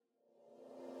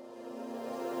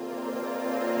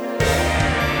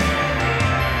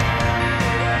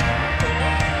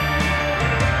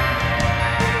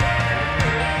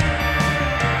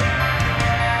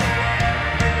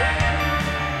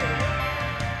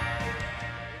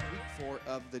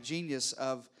of the genius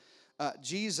of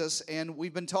Jesus, and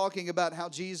we've been talking about how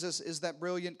Jesus is that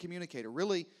brilliant communicator.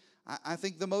 Really, I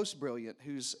think the most brilliant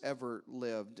who's ever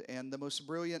lived, and the most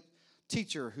brilliant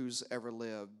teacher who's ever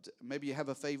lived. Maybe you have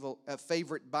a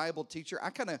favorite Bible teacher.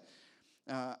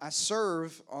 I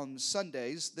serve on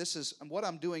Sundays. This is what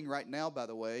I'm doing right now, by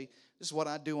the way. This is what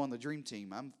I do on the Dream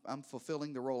Team. I'm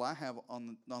fulfilling the role I have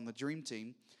on the Dream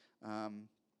Team,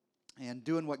 and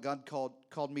doing what God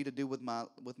called me to do with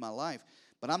my life.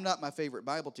 But I'm not my favorite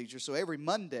Bible teacher. So every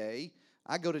Monday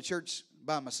I go to church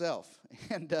by myself,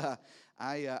 and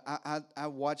I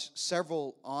watch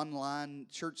several online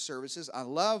church services. I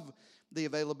love the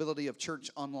availability of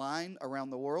church online around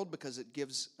the world because it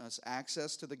gives us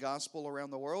access to the gospel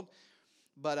around the world.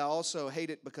 But I also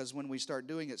hate it because when we start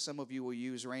doing it, some of you will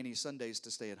use rainy Sundays to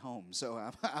stay at home. So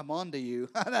I'm on to you.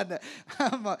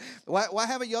 Why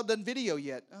haven't y'all done video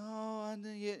yet?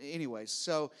 Anyways,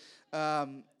 so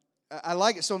I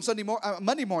like it. So on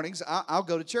Monday mornings, I'll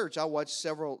go to church. I'll watch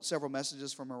several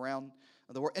messages from around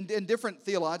the world and different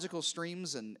theological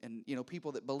streams and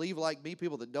people that believe like me,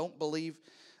 people that don't believe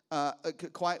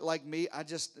quite like me. I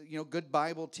just good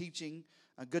Bible teaching,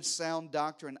 good sound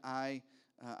doctrine. I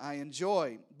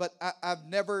enjoy, but I've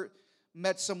never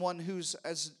met someone who's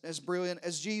as brilliant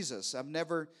as Jesus. I've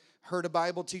never heard a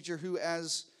Bible teacher who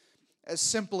as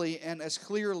simply and as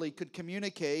clearly could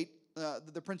communicate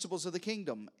the principles of the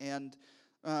kingdom. And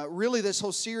really, this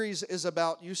whole series is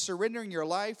about you surrendering your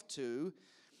life to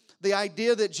the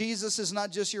idea that Jesus is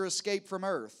not just your escape from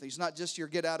earth. He's not just your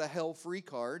get out of hell free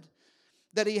card.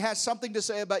 That he has something to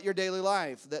say about your daily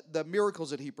life, that the miracles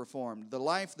that he performed, the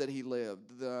life that he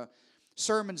lived, the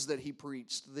sermons that he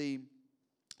preached, the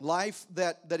life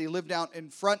that he lived out in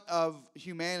front of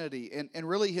humanity, and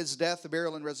really his death,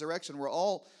 burial, and resurrection were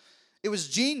all, it was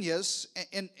genius.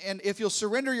 And if you'll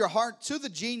surrender your heart to the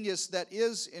genius that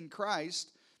is in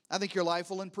Christ, I think your life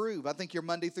will improve. I think your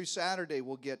Monday through Saturday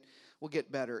will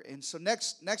get better. And so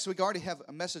next week, I already have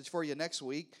a message for you next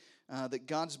week that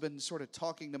God's been sort of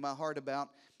talking to my heart about,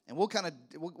 and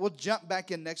we'll jump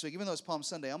back in next week. Even though it's Palm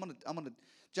Sunday, I'm gonna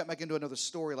jump back into another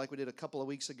story like we did a couple of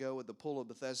weeks ago with the pool of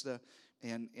Bethesda,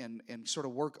 and sort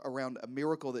of work around a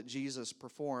miracle that Jesus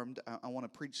performed. I want to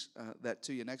preach that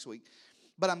to you next week.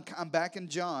 But I'm back in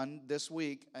John this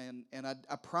week, and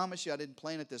I promise you I didn't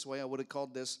plan it this way. I would have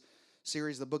called this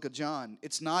series the Book of John.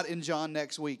 It's not in John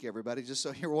next week, everybody, just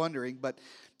so you're wondering. But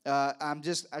I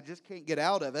just can't get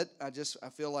out of it. I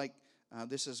feel like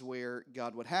this is where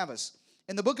God would have us.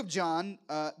 In the book of John,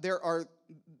 there are,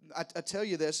 I tell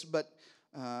you this, but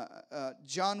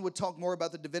John would talk more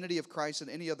about the divinity of Christ than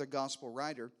any other gospel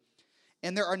writer.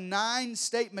 And there are 9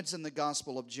 statements in the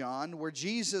Gospel of John where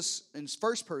Jesus, in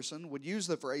first person, would use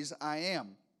the phrase, I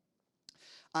am.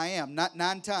 I am, not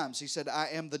 9 times. He said, I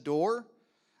am the door,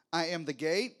 I am the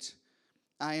gate,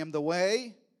 I am the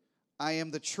way, I am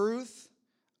the truth,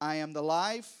 I am the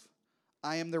life,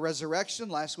 I am the resurrection.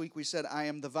 Last week we said, I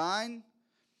am the vine,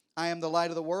 I am the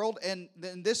light of the world. And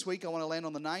then this week I want to land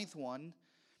on the 9th one.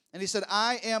 And he said,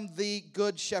 I am the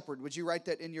good shepherd. Would you write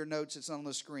that in your notes? It's on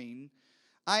the screen.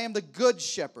 I am the good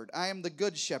shepherd. I am the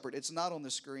good shepherd. It's not on the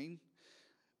screen,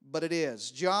 but it is.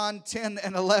 John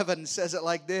 10:11 says it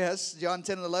like this. John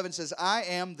 10:11 says, I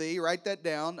am the, write that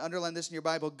down, underline this in your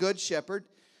Bible, good shepherd.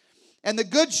 And the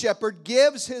good shepherd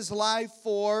gives his life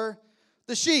for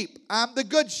the sheep. I'm the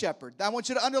good shepherd. I want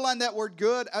you to underline that word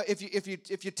good. If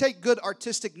you take good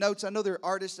artistic notes, I know there are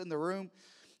artists in the room.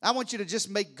 I want you to just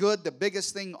make good the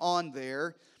biggest thing on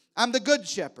there. I'm the good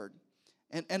shepherd.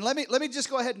 And let me just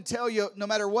go ahead and tell you, no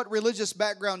matter what religious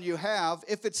background you have,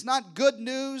 if it's not good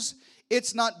news,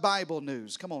 it's not Bible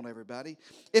news. Come on, everybody.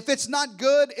 If it's not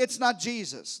good, it's not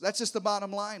Jesus. That's just the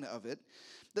bottom line of it.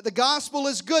 That the gospel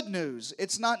is good news.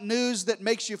 It's not news that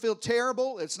makes you feel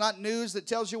terrible. It's not news that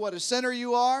tells you what a sinner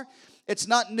you are. It's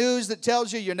not news that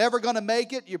tells you you're never going to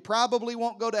make it. You probably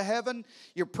won't go to heaven.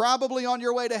 You're probably on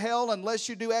your way to hell unless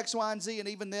you do X, Y, and Z. And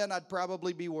even then, I'd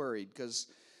probably be worried because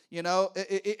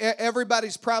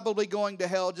everybody's probably going to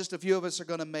hell. Just a few of us are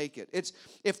going to make it.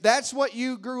 If that's what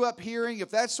you grew up hearing, if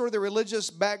that's sort of the religious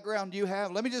background you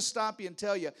have, let me just stop you and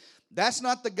tell you, that's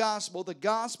not the gospel. The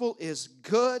gospel is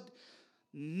good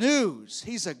news.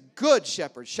 He's a good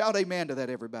shepherd. Shout amen to that,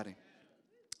 everybody.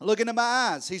 Look into my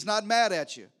eyes. He's not mad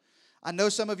at you. I know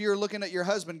some of you are looking at your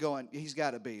husband going, he's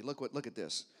got to be. Look at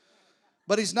this.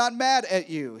 But he's not mad at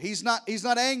you. He's not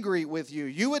angry with you.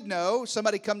 You would know.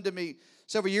 Somebody come to me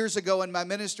several years ago in my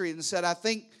ministry and said, I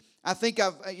think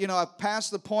I've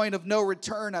passed the point of no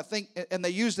return. I think, and they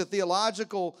used a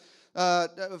theological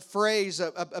phrase,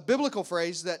 a biblical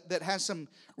phrase that has some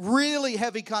really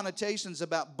heavy connotations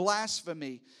about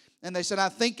blasphemy. And they said, I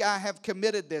think I have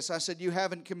committed this. I said, you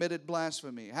haven't committed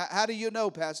blasphemy. How do you know,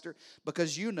 Pastor?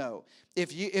 Because you know.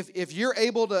 If you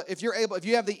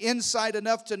have the insight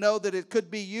enough to know that it could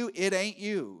be you, it ain't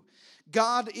you.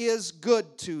 God is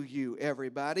good to you,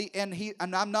 everybody. And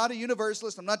I'm not a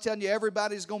universalist. I'm not telling you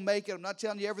everybody's going to make it. I'm not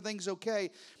telling you everything's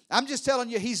okay. I'm just telling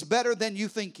you He's better than you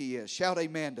think He is. Shout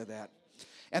amen to that.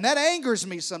 And that angers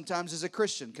me sometimes as a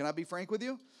Christian. Can I be frank with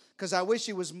you? Because I wish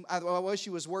He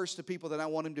was worse to people than I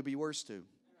want Him to be worse to.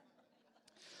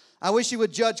 I wish He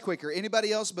would judge quicker.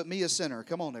 Anybody else but me a sinner?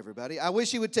 Come on, everybody. I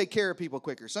wish He would take care of people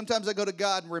quicker. Sometimes I go to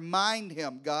God and remind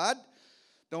Him, God,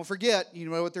 don't forget, you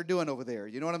know what they're doing over there.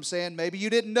 You know what I'm saying? Maybe you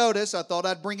didn't notice. I thought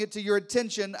I'd bring it to your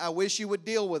attention. I wish you would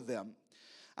deal with them.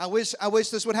 I wish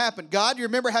this would happen. God, you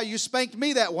remember how you spanked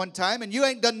me that one time and you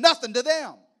ain't done nothing to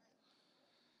them.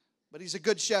 But He's a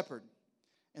good shepherd.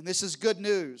 And this is good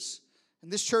news.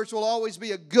 And this church will always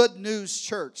be a good news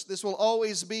church. This will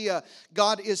always be a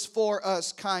God is for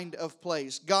us kind of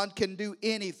place. God can do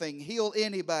anything, heal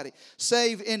anybody,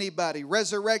 save anybody,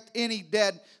 resurrect any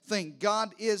dead thing.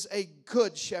 God is a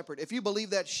good shepherd. If you believe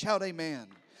that, shout amen.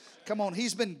 Come on,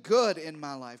 He's been good in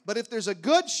my life. But if there's a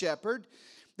good shepherd,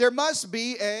 there must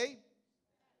be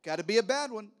got to be a bad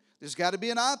one. There's got to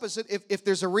be an opposite. If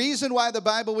there's a reason why the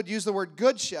Bible would use the word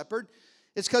good shepherd,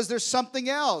 it's because there's something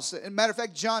else. As a matter of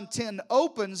fact, John 10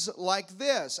 opens like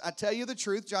this. I tell you the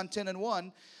truth, John 10 and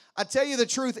 1. I tell you the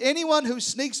truth, anyone who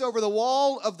sneaks over the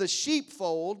wall of the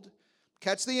sheepfold,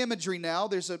 catch the imagery now,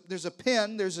 there's a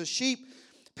pen, there's a sheep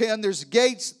pen, there's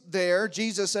gates there.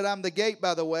 Jesus said, I'm the gate,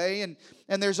 by the way. And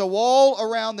there's a wall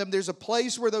around them. There's a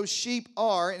place where those sheep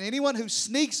are. And anyone who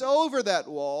sneaks over that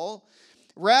wall,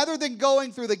 rather than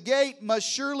going through the gate, must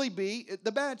surely be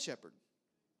the bad shepherd,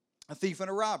 a thief and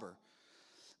a robber.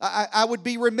 I would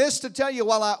be remiss to tell you,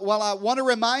 while I want to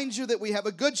remind you that we have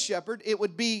a good shepherd, it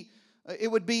would be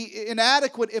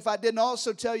inadequate if I didn't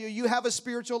also tell you you have a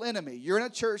spiritual enemy. You're in a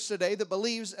church today that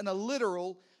believes in a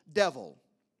literal devil.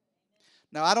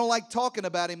 Now, I don't like talking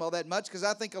about him all that much because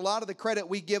I think a lot of the credit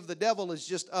we give the devil is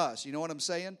just us. You know what I'm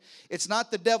saying? It's not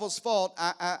the devil's fault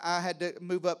I had to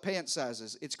move up pant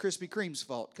sizes. It's Krispy Kreme's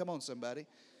fault. Come on, somebody.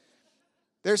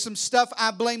 There's some stuff I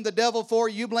blame the devil for,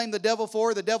 you blame the devil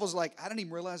for. The devil's like, I didn't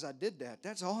even realize I did that.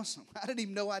 That's awesome. I didn't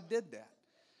even know I did that.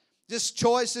 Just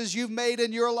choices you've made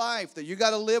in your life that you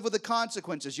got to live with the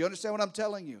consequences. You understand what I'm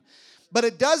telling you? But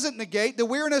it doesn't negate that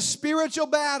we're in a spiritual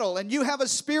battle and you have a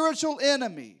spiritual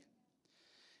enemy.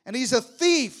 And he's a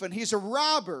thief and he's a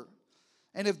robber.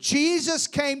 And if Jesus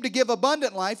came to give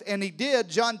abundant life, and He did,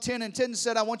 John 10 and 10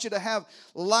 said, I want you to have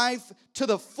life to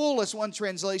the fullest, one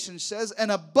translation says, an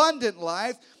abundant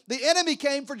life. The enemy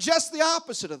came for just the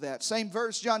opposite of that. Same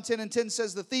verse, John 10 and 10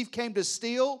 says, the thief came to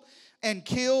steal and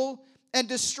kill and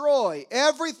destroy.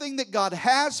 Everything that God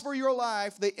has for your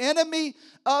life, the enemy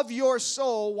of your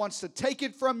soul wants to take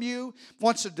it from you,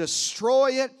 wants to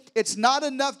destroy it. It's not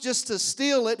enough just to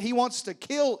steal it. He wants to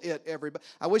kill it, everybody.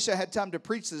 I wish I had time to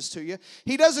preach this to you.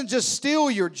 He doesn't just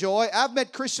steal your joy. I've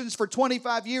met Christians for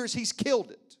 25 years. He's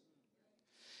killed it.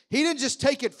 He didn't just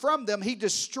take it from them. He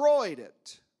destroyed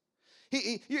it.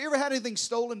 You ever had anything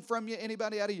stolen from you?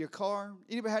 Anybody out of your car?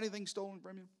 Anybody had anything stolen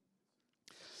from you?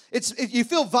 You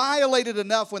feel violated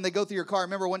enough when they go through your car. I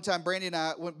remember one time Brandy and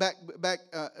I went back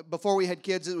before we had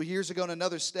kids. It was years ago in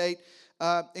another state.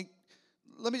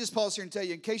 Let me just pause here and tell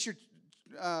you, in case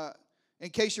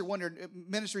you're wondering,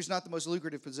 ministry is not the most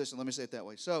lucrative position. Let me say it that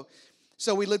way. So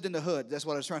we lived in the hood. That's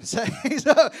what I was trying to say.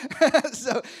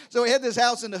 so we had this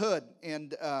house in the hood,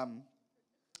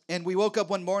 and we woke up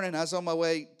one morning. I was on my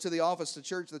way to the office, to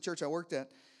church, the church I worked at.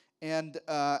 And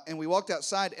we walked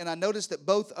outside, and I noticed that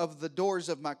both of the doors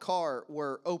of my car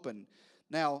were open.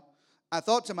 Now, I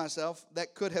thought to myself,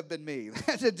 that could have been me.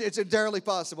 It's entirely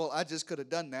possible I just could have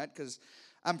done that because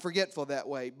I'm forgetful that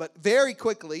way. But very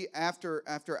quickly, after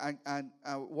I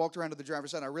walked around to the driver's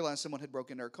side, I realized someone had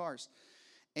broken into our cars.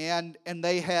 And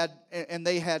they had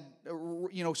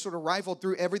sort of rifled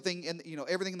through everything, and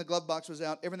everything in the glove box was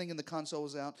out, everything in the console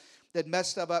was out. They'd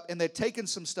messed stuff up, and they'd taken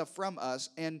some stuff from us,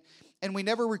 and we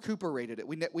never recuperated it.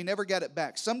 We never got it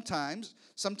back. Sometimes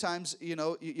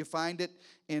you find it,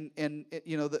 and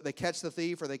they catch the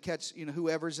thief, or they catch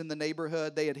whoever's in the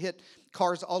neighborhood. They had hit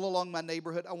cars all along my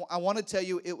neighborhood. I want to tell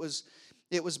you, it was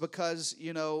because,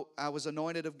 I was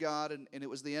anointed of God, and it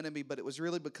was the enemy, but it was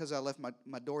really because I left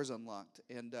my doors unlocked.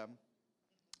 And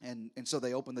so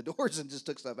they opened the doors and just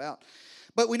took stuff out.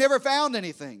 But we never found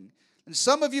anything. And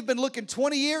some of you have been looking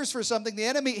 20 years for something. The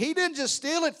enemy, he didn't just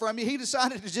steal it from you. He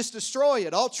decided to just destroy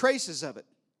it, all traces of it.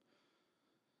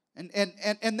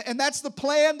 And that's the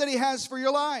plan that he has for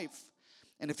your life.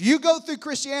 And if you go through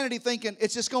Christianity thinking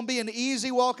it's just going to be an easy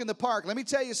walk in the park, let me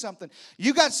tell you something.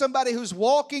 You got somebody who's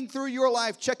walking through your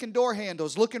life checking door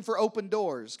handles, looking for open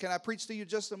doors. Can I preach to you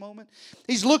just a moment?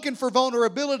 He's looking for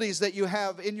vulnerabilities that you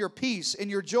have in your peace,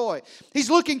 in your joy. He's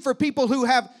looking for people who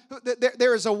have,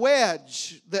 there is a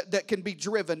wedge that can be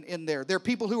driven in there. There are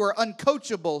people who are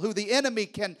uncoachable, who the enemy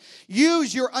can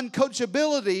use your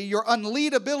uncoachability, your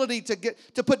unleadability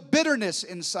to put bitterness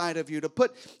inside of you, to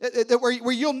put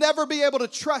where you'll never be able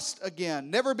to trust again,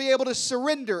 never be able to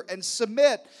surrender and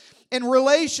submit. And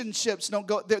relationships don't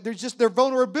go, there are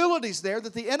vulnerabilities there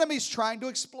that the enemy's trying to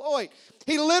exploit.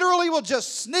 He literally will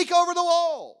just sneak over the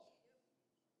wall.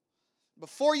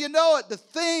 Before you know it, the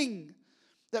thing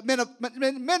that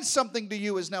meant something to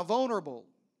you is now vulnerable.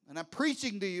 And I'm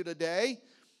preaching to you today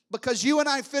because you and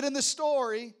I fit in the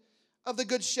story of the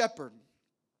Good Shepherd.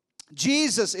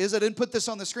 Jesus is, I didn't put this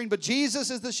on the screen, but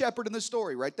Jesus is the shepherd in the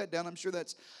story. Write that down. I'm sure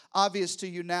that's obvious to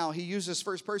you now. He uses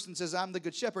first person, says, I'm the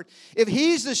good shepherd. If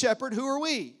he's the shepherd, who are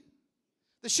we?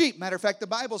 The sheep. Matter of fact, the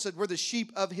Bible said we're the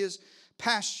sheep of his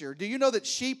pasture. Do you know that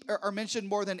sheep are mentioned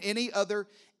more than any other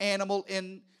animal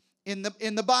in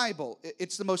the Bible?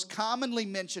 It's the most commonly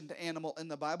mentioned animal in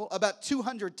the Bible, about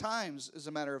 200 times, as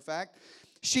a matter of fact.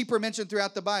 Sheep are mentioned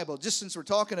throughout the Bible. Just since we're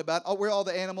talking about, where all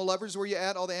the animal lovers, where you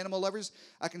at, all the animal lovers?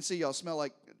 I can see y'all smell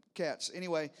like cats.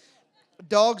 Anyway,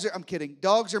 I'm kidding.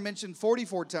 Dogs are mentioned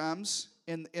 44 times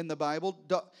in the Bible.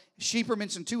 Sheep are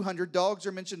mentioned 200. Dogs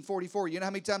are mentioned 44. You know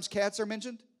how many times cats are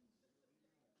mentioned?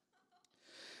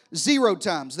 0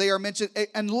 times they are mentioned.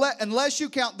 Unless you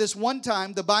count this one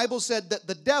time, the Bible said that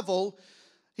the devil,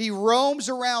 he roams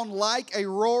around like a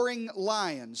roaring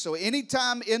lion. So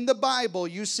anytime in the Bible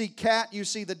you see cat, you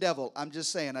see the devil. I'm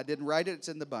just saying, I didn't write it, it's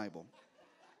in the Bible.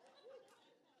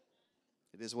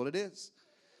 It is what it is.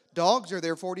 Dogs are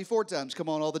there 44 times. Come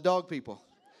on, all the dog people.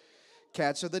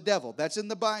 Cats are the devil. That's in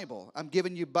the Bible.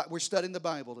 We're studying the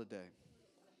Bible today.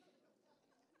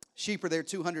 Sheep are there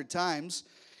 200 times.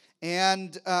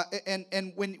 And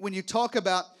when you talk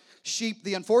about sheep,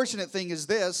 the unfortunate thing is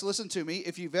this. Listen to me.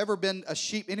 If you've ever been a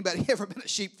sheep, anybody ever been a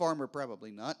sheep farmer?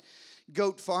 Probably not.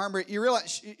 Goat farmer. You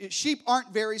realize sheep aren't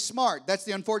very smart. That's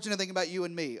the unfortunate thing about you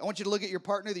and me. I want you to look at your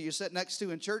partner that you sit next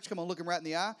to in church. Come on, look him right in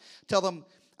the eye. Tell them,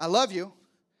 I love you,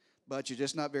 but you're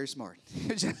just not very smart.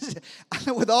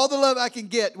 With all the love I can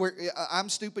get, I'm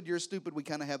stupid, you're stupid. We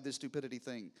kind of have this stupidity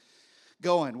thing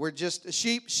going. We're just,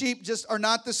 sheep just are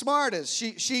not the smartest.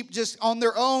 Sheep just on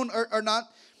their own are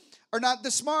not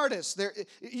the smartest.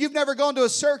 You've never gone to a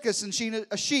circus and seen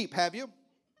a sheep, have you?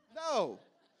 No.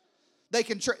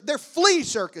 They're flea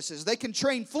circuses. They can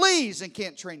train fleas and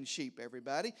can't train sheep,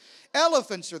 everybody.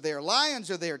 Elephants are there. Lions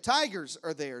are there. Tigers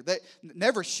are there.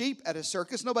 Never sheep at a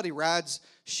circus. Nobody rides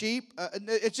sheep.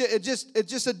 It's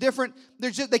just a different,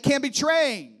 they can't be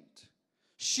trained.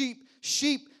 Sheep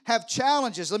have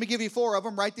challenges. Let me give you 4 of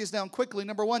them. Write these down quickly.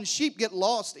 Number 1, sheep get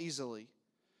lost easily.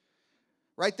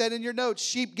 Write that in your notes.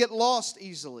 Sheep get lost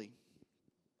easily.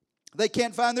 They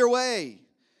can't find their way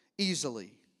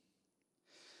easily.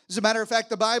 As a matter of fact,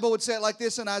 the Bible would say it like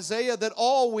this in Isaiah, that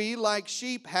all we like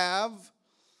sheep have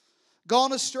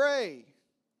gone astray.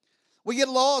 We get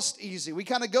lost easy. We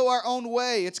kind of go our own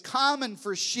way. It's common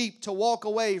for sheep to walk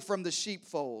away from the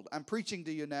sheepfold. I'm preaching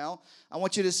to you now. I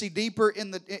want you to see deeper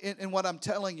in what I'm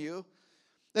telling you.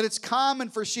 That it's common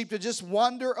for sheep to just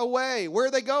wander away. Where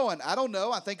are they going? I don't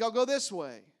know. I think I'll go this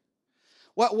way.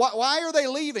 Why are they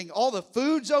leaving? All the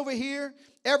food's over here.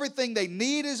 Everything they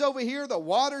need is over here. The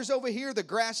water's over here. The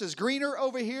grass is greener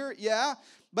over here. Yeah,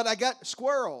 but I got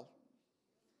squirrel.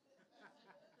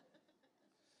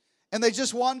 And they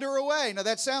just wander away. Now,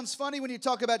 that sounds funny when you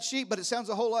talk about sheep, but it sounds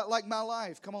a whole lot like my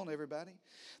life. Come on, everybody.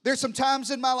 There's some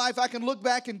times in my life I can look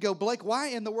back and go, Blake, why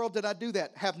in the world did I do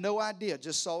that? Have no idea.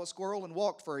 Just saw a squirrel and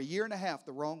walked for 1.5 years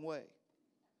the wrong way.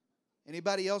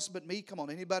 Anybody else but me? Come on,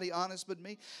 anybody honest but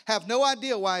me? Have no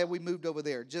idea why we moved over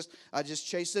there. I just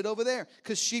chased it over there.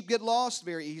 Because sheep get lost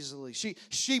very easily.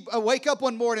 Sheep wake up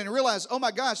one morning and realize, oh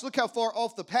my gosh, look how far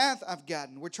off the path I've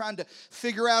gotten. We're trying to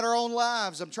figure out our own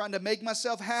lives. I'm trying to make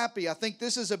myself happy. I think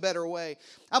this is a better way.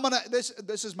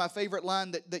 This is my favorite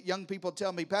line that young people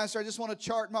tell me, Pastor, I just want to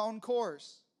chart my own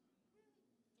course.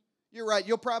 You're right.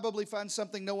 You'll probably find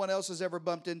something no one else has ever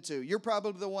bumped into. You're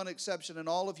probably the one exception in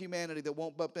all of humanity that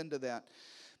won't bump into that.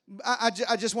 I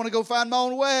just want to go find my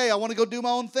own way. I want to go do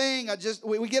my own thing.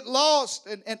 We get lost,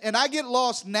 and I get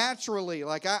lost naturally.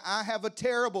 Like I have a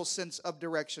terrible sense of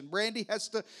direction. Brandy has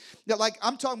to, like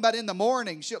I'm talking about in the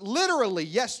morning. Literally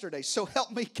yesterday, so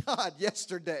help me God,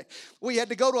 yesterday, we had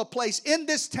to go to a place in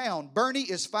this town. Bernie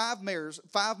is 5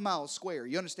 miles square.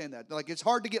 You understand that? Like it's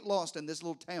hard to get lost in this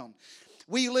little town.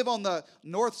 We live on the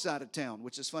north side of town,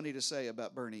 which is funny to say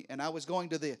about Bernie. And I was going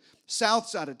to the south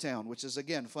side of town, which is,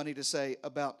 again, funny to say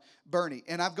about Bernie.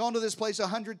 And I've gone to this place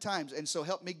 100 times. And so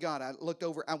help me God, I looked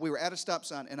over, we were at a stop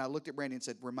sign, and I looked at Brandy and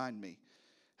said, remind me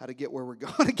how to get where we're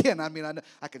going again. I mean,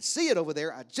 I could see it over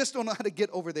there. I just don't know how to get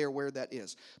over there where that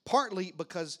is. Partly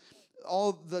because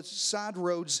all the side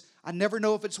roads, I never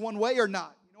know if it's one way or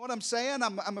not. You know what I'm saying?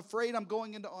 I'm afraid I'm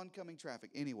going into oncoming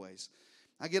traffic. Anyways,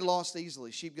 I get lost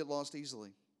easily. Sheep get lost easily.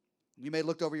 You may have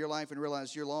looked over your life and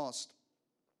realized you're lost.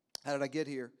 How did I get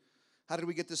here? How did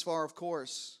we get this far? Of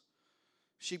course.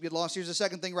 Sheep get lost. Here's the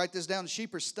second thing. Write this down.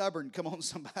 Sheep are stubborn. Come on,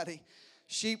 somebody.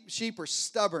 Sheep are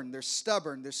stubborn. They're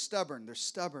stubborn. They're stubborn. They're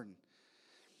stubborn.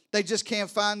 They just can't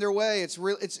find their way. It's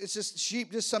just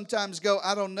sheep just sometimes go,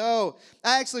 I don't know.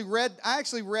 I actually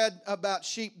read about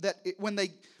sheep that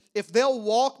if they'll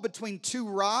walk between two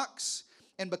rocks,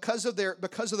 and because of their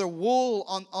wool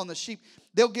on the sheep,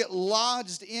 they'll get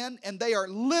lodged in, and they are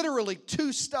literally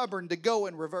too stubborn to go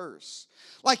in reverse.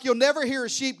 Like you'll never hear a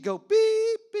sheep go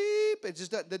beep beep.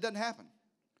 That doesn't happen.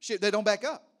 They don't back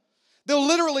up.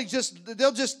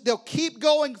 They'll keep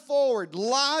going forward,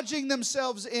 lodging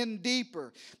themselves in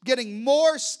deeper, getting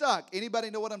more stuck. Anybody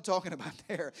know what I'm talking about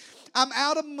there? I'm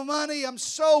out of money. I'm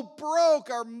so broke.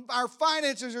 Our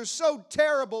finances are so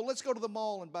terrible. Let's go to the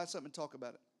mall and buy something and talk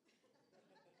about it.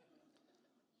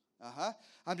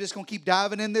 I'm just going to keep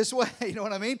diving in this way. You know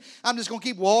what I mean? I'm just going to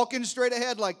keep walking straight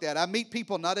ahead like that. I meet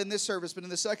people, not in this service, but in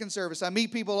the second service. I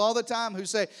meet people all the time who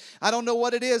say, I don't know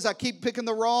what it is. I keep picking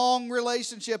the wrong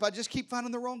relationship. I just keep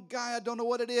finding the wrong guy. I don't know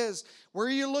what it is. Where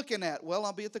are you looking at? Well,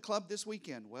 I'll be at the club this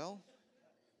weekend. Well,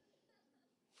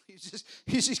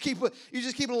 you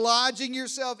just keep lodging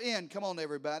yourself in. Come on,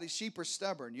 everybody. Sheep are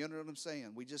stubborn. You know what I'm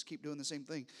saying? We just keep doing the same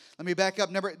thing. Let me back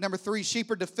up. Number 3, sheep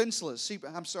are defenseless.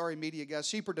 I'm sorry, media guys.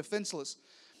 Sheep are defenseless.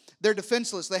 They're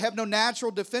defenseless. They have no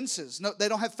natural defenses. No, they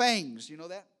don't have fangs. You know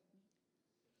that?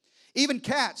 Even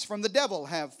cats from the devil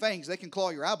have fangs. They can claw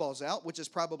your eyeballs out, which is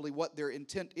probably what their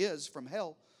intent is from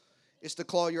hell, is to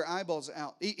claw your eyeballs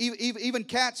out. Even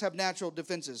cats have natural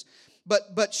defenses.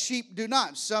 But sheep do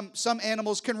not. Some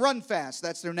animals can run fast.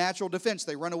 That's their natural defense.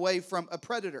 They run away from a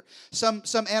predator. Some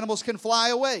animals can fly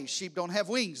away. Sheep don't have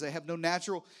wings. They have no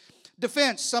natural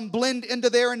defense. Some blend into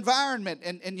their environment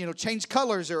and change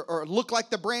colors or look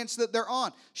like the branch that they're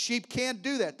on. Sheep can't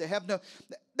do that. They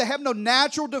have no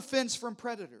natural defense from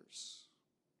predators.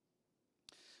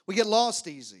 We get lost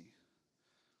easy.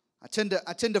 I tend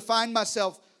to find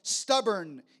myself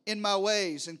stubborn in my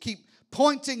ways and keep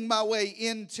pointing my way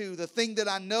into the thing that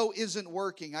I know isn't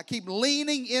working. I keep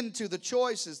leaning into the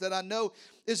choices that I know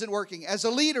isn't working. As a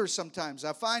leader, sometimes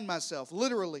I find myself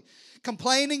literally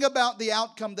complaining about the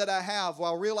outcome that I have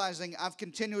while realizing I've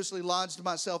continuously lodged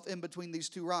myself in between these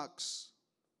two rocks.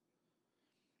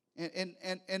 And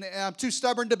I'm too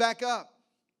stubborn to back up.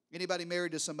 Anybody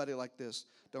married to somebody like this?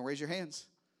 Don't raise your hands.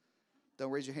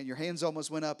 Don't raise your hand. Your hands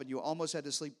almost went up and you almost had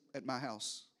to sleep at my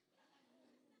house.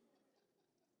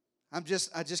 I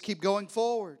just keep going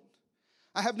forward.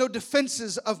 I have no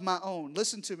defenses of my own.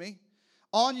 Listen to me.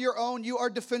 On your own, you are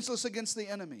defenseless against the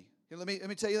enemy. Here, let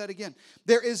me tell you that again.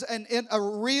 There is a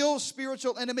real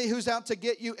spiritual enemy who's out to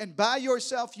get you, and by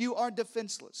yourself, you are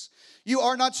defenseless. You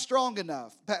are not strong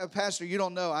enough. Pastor, you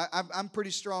don't know. I'm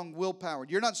pretty strong willpowered.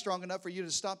 You're not strong enough for you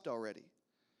to stop already.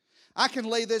 I can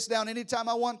lay this down anytime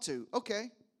I want to.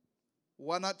 Okay.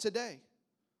 Why not today?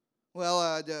 Well,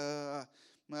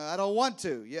 I don't want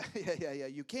to. Yeah,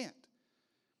 you can't.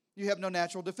 You have no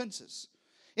natural defenses.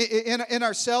 In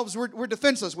ourselves, we're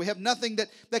defenseless. We have nothing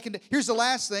that can. Here's the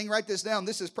last thing. Write this down.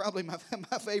 This is probably my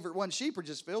favorite one. Sheep are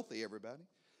just filthy, everybody.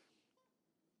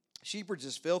 Sheep are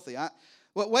just filthy.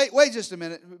 Wait just a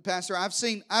minute, Pastor. I've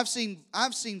seen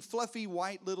fluffy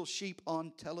white little sheep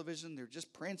on television. They're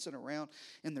just prancing around,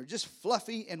 and they're just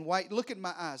fluffy and white. Look at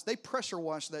my eyes. They pressure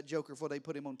wash that joker before they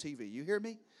put him on TV. You hear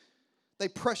me? They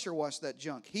pressure wash that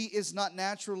junk. He is not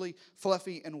naturally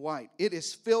fluffy and white. It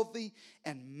is filthy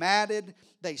and matted.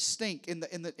 They stink. In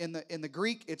the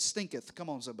Greek, it stinketh.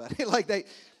 Come on, somebody. Like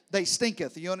they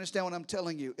stinketh. You understand what I'm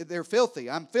telling you? They're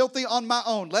filthy. I'm filthy on my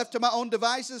own. Left to my own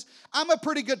devices, I'm a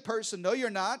pretty good person. No,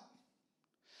 you're not.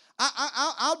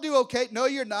 I'll do okay. No,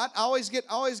 you're not. I always get.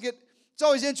 It's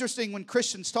always interesting when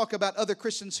Christians talk about other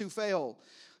Christians who fail,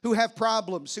 who have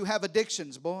problems, who have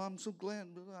addictions. Boy, I'm so glad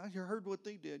I heard what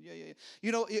they did. Yeah.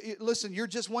 You know, listen, you're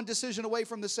just one decision away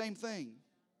from the same thing.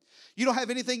 You don't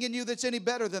have anything in you that's any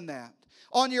better than that.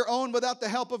 On your own, without the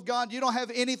help of God, you don't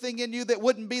have anything in you that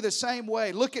wouldn't be the same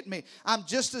way. Look at me. I'm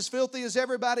just as filthy as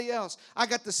everybody else. I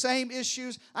got the same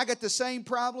issues. I got the same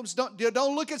problems. Don't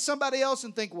look at somebody else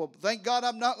and think, well, thank God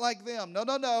I'm not like them.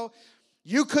 No.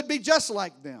 You could be just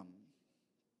like them.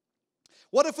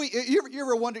 What if you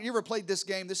ever wondered, you ever played this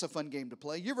game? This is a fun game to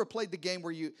play. You ever played the game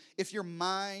where if your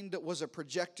mind was a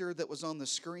projector that was on the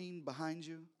screen behind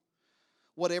you,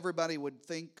 what everybody would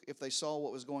think if they saw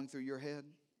what was going through your head?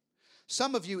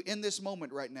 Some of you in this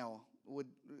moment right now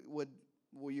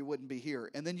you wouldn't be here,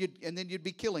 and then you'd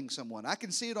be killing someone. I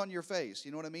can see it on your face.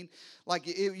 You know what I mean? Like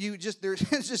it's just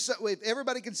if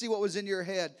everybody can see what was in your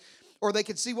head, or they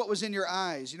could see what was in your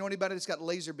eyes. You know anybody that's got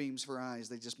laser beams for eyes?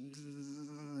 They just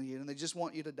they just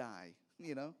want you to die.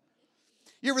 You know.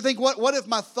 You ever think what if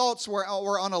my thoughts were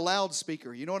on a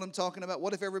loudspeaker? You know what I'm talking about?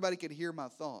 What if everybody could hear my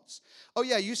thoughts? Oh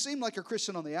yeah, you seem like a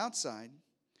Christian on the outside,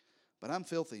 but I'm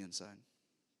filthy inside.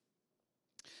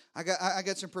 I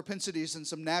got some propensities and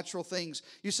some natural things.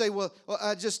 You say, well,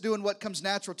 I'm just doing what comes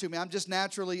natural to me. I'm just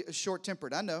naturally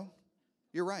short-tempered. I know.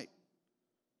 You're right.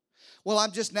 Well,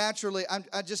 I'm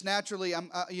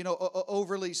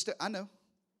overly. I know.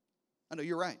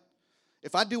 You're right.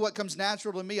 If I do what comes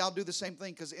natural to me, I'll do the same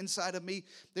thing, because inside of me,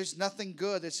 there's nothing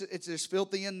good. There's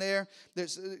filthy in there.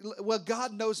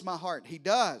 God knows my heart. He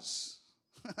does.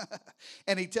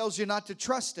 And He tells you not to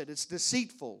trust it. It's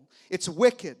deceitful. It's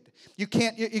wicked. You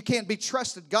can't be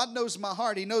trusted. God knows my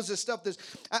heart. He knows this stuff.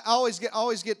 I always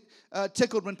get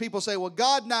tickled when people say, well,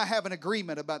 God and I have an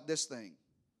agreement about this thing.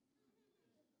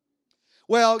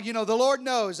 Well, the Lord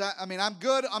knows. I'm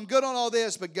good on all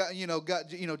this, but God,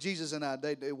 Jesus and I,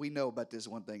 we know about this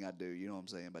one thing I do. You know what I'm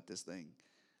saying about this thing?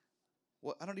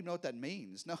 Well, I don't even know what that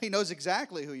means. No, He knows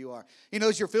exactly who you are. He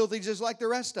knows you're filthy just like the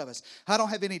rest of us. I don't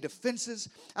have any defenses.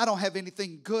 I don't have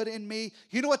anything good in me.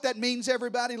 You know what that means,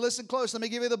 everybody? Listen close. Let me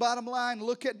give you the bottom line.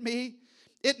 Look at me.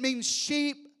 It means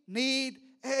sheep need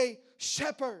a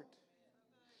shepherd.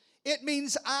 It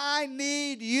means I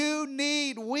need, you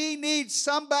need, we need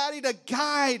somebody to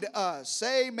guide us.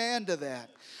 Say amen to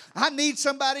that. I need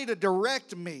somebody to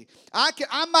direct me.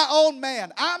 I'm my own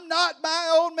man. I'm not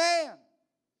my own man.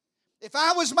 If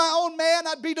I was my own man,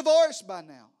 I'd be divorced by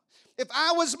now. If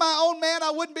I was my own man,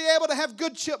 I wouldn't be able to have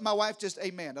good children. My wife just,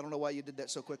 amen. I don't know why you did that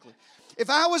so quickly. If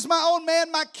I was my own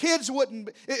man, my kids wouldn't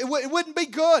be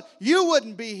good. You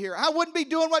wouldn't be here. I wouldn't be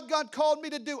doing what God called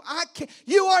me to do.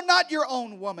 You are not your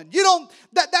own woman.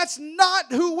 That's not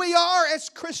who we are as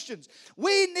Christians.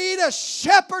 We need a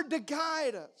shepherd to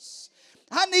guide us.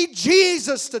 I need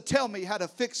Jesus to tell me how to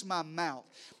fix my mouth.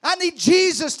 I need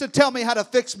Jesus to tell me how to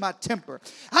fix my temper.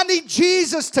 I need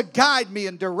Jesus to guide me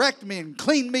and direct me and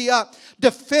clean me up,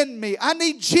 defend me. I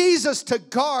need Jesus to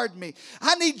guard me.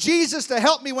 I need Jesus to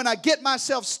help me when I get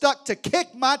myself stuck, to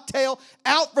kick my tail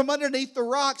out from underneath the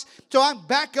rocks so I'm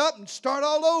back up and start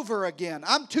all over again.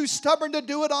 I'm too stubborn to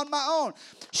do it on my own.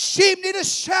 Sheep need a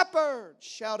shepherd.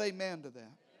 Shout amen to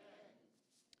that.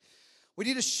 We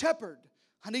need a shepherd.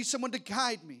 I need someone to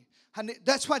guide me.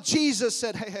 That's why Jesus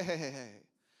said, hey.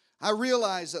 I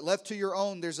realize that left to your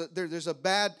own, there's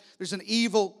an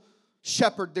evil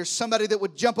shepherd. There's somebody that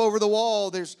would jump over the wall.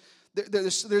 There's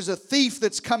a thief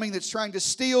that's coming that's trying to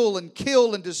steal and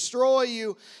kill and destroy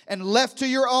you. And left to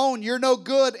your own, you're no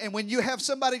good. And when you have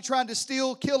somebody trying to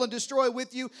steal, kill, and destroy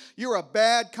with you, you're a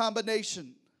bad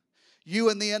combination.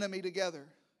 You and the enemy together.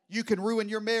 You can ruin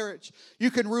your marriage.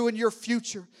 You can ruin your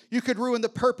future. You could ruin the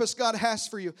purpose God has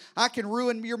for you. I can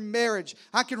ruin your marriage.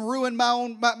 I can ruin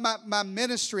my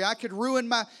ministry. I could ruin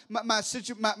my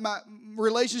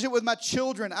relationship with my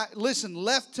children. Listen,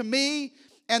 left to me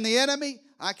and the enemy,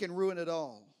 I can ruin it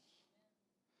all.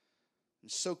 And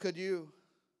so could you.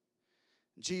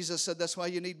 Jesus said, that's why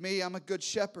you need me. I'm a good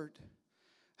shepherd.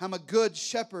 I'm a good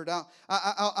shepherd.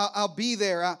 I'll be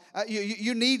there.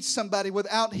 You need somebody.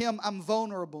 Without Him, I'm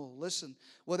vulnerable. Listen,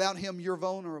 without Him, you're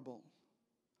vulnerable.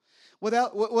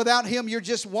 Without Him, you're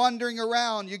just wandering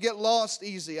around. You get lost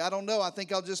easy. I don't know. I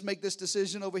think I'll just make this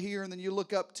decision over here. And then you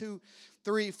look up 2,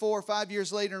 3, 4, 5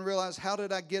 years later and realize, how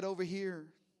did I get over here?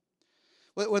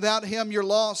 Without Him, you're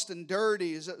lost and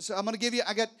dirty. So I'm going to give you,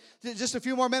 I got just a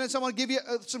few more minutes. I want to give you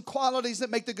some qualities that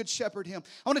make the good shepherd Him.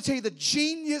 I want to tell you the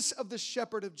genius of the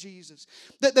shepherd of Jesus.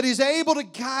 That He's able to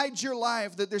guide your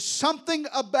life. That there's something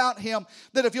about Him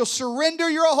that if you'll surrender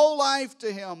your whole life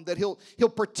to Him, that He'll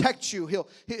protect you.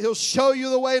 He'll show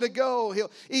you the way to go.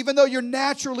 Even though you're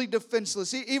naturally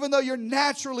defenseless, even though you're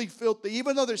naturally filthy,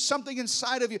 even though there's something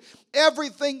inside of you,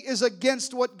 everything is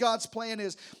against what God's plan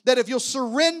is. That if you'll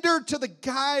surrender to the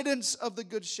guidance of the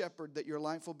good shepherd, that your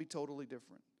life will be totally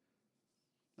different.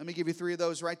 Let me give you 3 of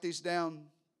those. Write these down.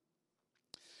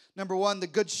 Number 1, the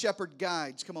good shepherd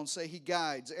guides. Come on, say He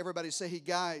guides. Everybody say He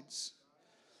guides.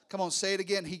 Come on, say it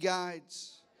again. He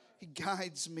guides. He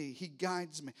guides me. He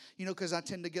guides me. Because I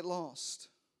tend to get lost.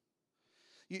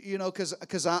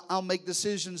 Because I'll make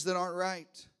decisions that aren't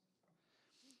right.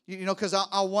 Because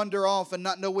I'll wander off and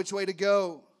not know which way to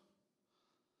go.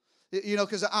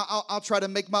 Because I'll try to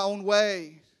make my own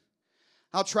way.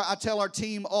 I tell our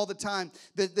team all the time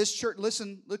that this church,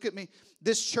 listen, look at me.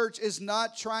 This church is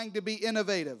not trying to be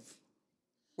innovative.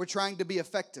 We're trying to be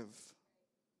effective.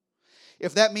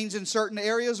 If that means in certain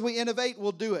areas we innovate,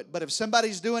 we'll do it. But if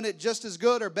somebody's doing it just as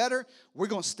good or better, we're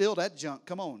going to steal that junk.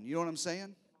 Come on, you know what I'm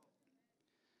saying?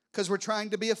 Because we're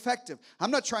trying to be effective.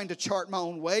 I'm not trying to chart my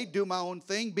own way, do my own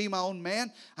thing, be my own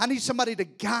man. I need somebody to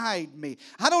guide me.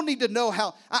 I don't need to know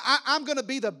how. I'm going to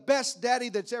be the best daddy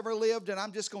that's ever lived, and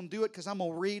I'm just going to do it because I'm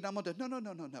going to read. I'm going to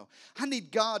no. I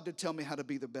need God to tell me how to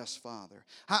be the best father.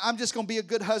 I'm just going to be a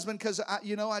good husband because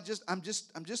I'm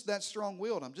just that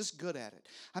strong-willed. I'm just good at it.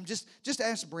 Just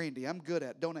ask Brandy. I'm good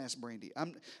at it. Don't ask Brandy.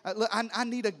 I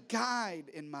need a guide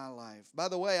in my life. By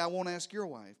the way, I won't ask your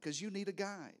wife because you need a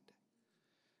guide.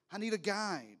 I need a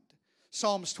guide.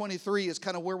 Psalms 23 is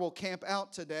kind of where we'll camp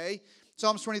out today.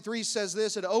 Psalms 23 says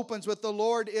this. It opens with, the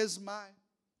Lord is my.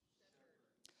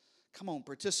 Come on,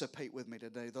 participate with me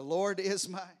today. The Lord is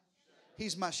my.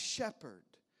 He's my shepherd.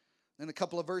 Then a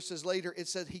couple of verses later, it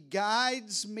said, He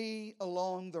guides me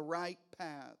along the right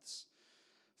paths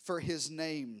for His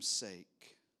name's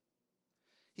sake.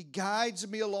 He guides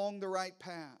me along the right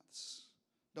paths.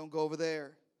 Don't go over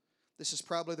there. This is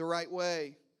probably the right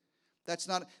way. That's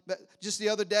not, but just the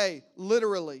other day,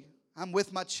 literally, I'm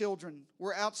with my children.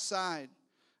 We're outside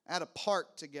at a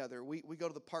park together. We go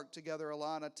to the park together a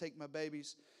lot. I take my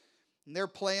babies. And they're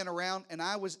playing around. And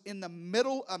I was in the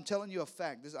middle. I'm telling you a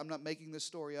fact. I'm not making this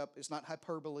story up. It's not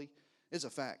hyperbole. It's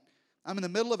a fact. I'm in the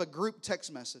middle of a group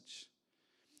text message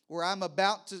where I'm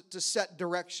about to set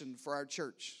direction for our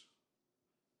church.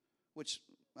 Which,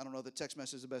 I don't know if the text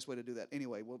message is the best way to do that.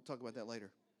 Anyway, we'll talk about that later.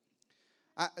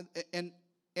 I'm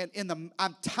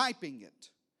typing it,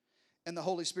 and the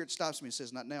Holy Spirit stops me and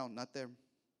says, not now, not there,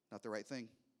 not the right thing.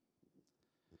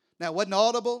 Now, it wasn't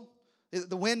audible.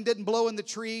 The wind didn't blow in the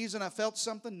trees, and I felt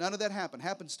something. None of that happened.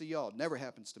 Happens to y'all. Never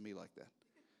happens to me like that.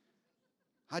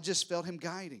 I just felt Him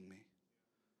guiding me.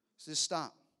 Just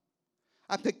stop.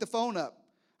 I picked the phone up.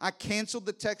 I canceled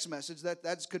the text message.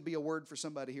 That could be a word for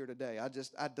somebody here today. I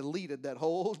deleted that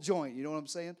whole joint. You know what I'm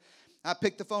saying? I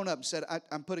picked the phone up and said,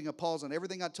 I'm putting a pause on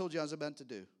everything I told you I was about to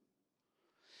do.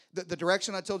 The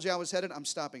direction I told you I was headed, I'm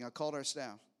stopping. I called our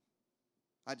staff.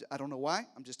 I don't know why.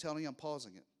 I'm just telling you I'm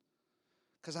pausing it.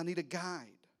 Because I need a guide.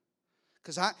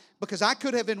 Because I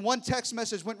could have in one text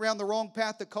message went around the wrong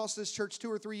path that cost this church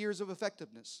 2 or 3 years of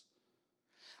effectiveness.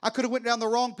 I could have went down the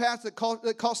wrong path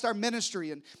that cost our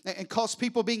ministry and cost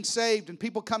people being saved and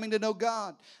people coming to know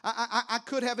God. I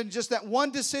could have in just that one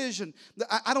decision.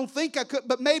 I don't think I could,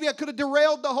 but maybe I could have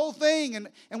derailed the whole thing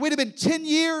and we'd have been 10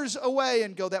 years away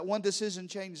and go, that one decision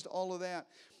changed all of that.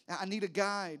 I need a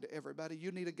guide, everybody.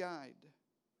 You need a guide.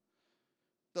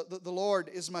 The Lord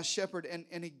is my shepherd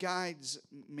and He guides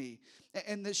me.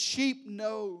 And the sheep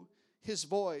know His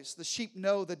voice. The sheep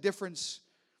know the difference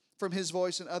from His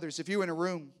voice and others. If you're in a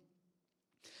room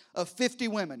of 50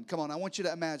 women, come on, I want you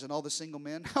to imagine all the single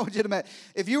men. I want you to imagine.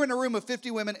 If you're in a room of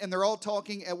 50 women and they're all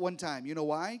talking at one time, you know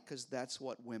why? Because that's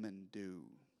what women do.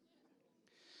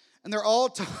 And they're all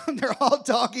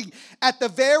talking at the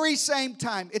very same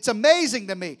time. It's amazing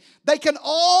to me. They can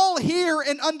all hear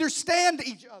and understand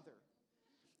each other.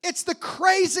 It's the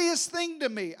craziest thing to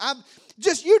me.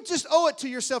 You just owe it to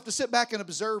yourself to sit back and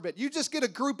observe it. You just get a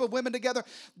group of women together.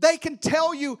 They can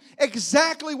tell you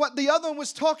exactly what the other one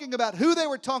was talking about, who they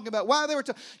were talking about, why they were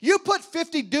talking. You put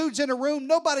 50 dudes in a room,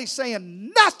 nobody's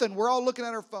saying nothing. We're all looking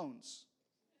at our phones.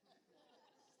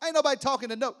 Ain't nobody talking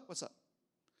to no. What's up?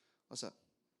 What's up?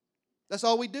 That's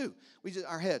all we do.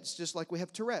 Our heads, just like we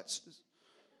have Tourette's.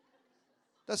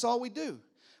 That's all we do.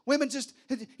 Women just,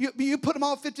 you put them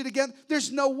all 50 together,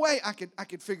 there's no way I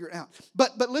could figure it out.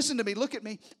 But listen to me, look at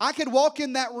me. I could walk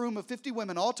in that room of 50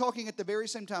 women all talking at the very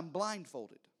same time,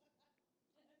 blindfolded.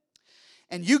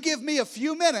 And you give me a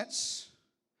few minutes,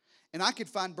 and I could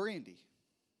find Brandy.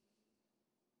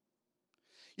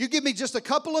 You give me just a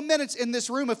couple of minutes in this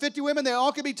room of 50 women, they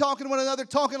all could be talking to one another,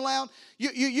 talking loud.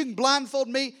 You can blindfold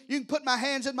me. You can put my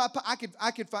hands in my pocket. I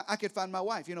could find my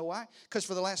wife. You know why? Because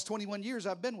for the last 21 years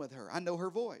I've been with her. I know her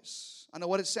voice. I know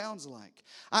what it sounds like.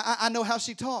 I know how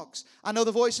she talks. I know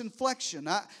the voice inflection.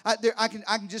 I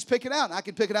can just pick it out. I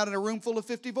can pick it out in a room full of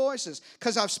 50 voices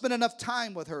because I've spent enough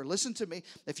time with her. Listen to me.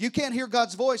 If you can't hear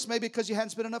God's voice, maybe because you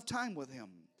hadn't spent enough time with Him.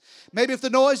 Maybe if the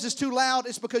noise is too loud,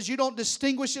 it's because you don't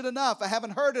distinguish it enough. I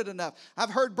haven't heard it enough. I've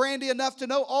heard Brandy enough to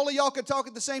know all of y'all can talk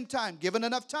at the same time. Given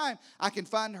enough time, I can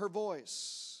find her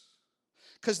voice.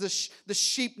 Because the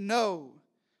sheep know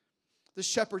the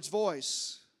shepherd's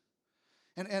voice.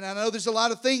 And I know there's a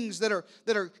lot of things that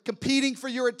are competing for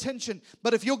your attention.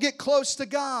 But if you'll get close to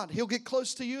God, He'll get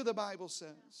close to you, the Bible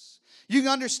says. You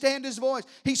can understand His voice.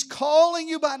 He's calling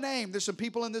you by name. There's some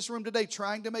people in this room today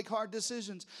trying to make hard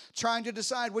decisions, trying to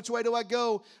decide which way do I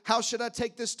go? How should I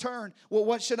take this turn? Well,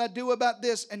 what should I do about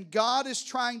this? And God is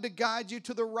trying to guide you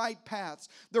to the right paths,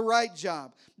 the right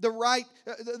job, the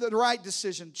right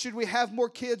decision. Should we have more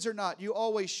kids or not? You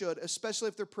always should, especially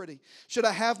if they're pretty. Should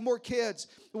I have more kids?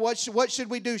 What should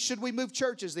we do? Should we move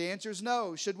churches? The answer is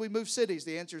no. Should we move cities?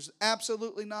 The answer is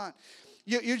absolutely not.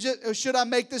 Should I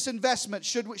make this investment?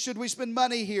 Should we spend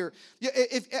money here?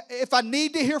 If I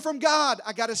need to hear from God,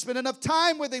 I got to spend enough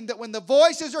time with Him that when the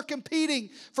voices are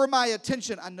competing for my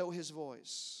attention, I know His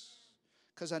voice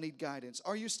because I need guidance.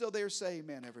 Are you still there? Say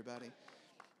amen, everybody.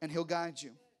 And He'll guide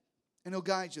you. And He'll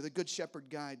guide you. The Good Shepherd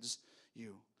guides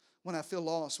you. When I feel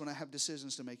lost, when I have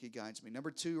decisions to make, He guides me. Number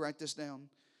 2, write this down.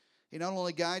 He not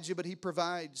only guides you, but He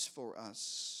provides for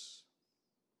us.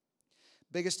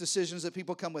 Biggest decisions that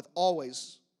people come with,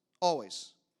 always,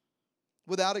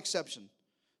 without exception.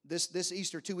 This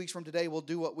Easter, 2 weeks from today, we'll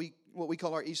do what we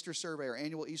call our Easter survey, our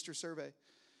annual Easter survey,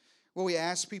 where we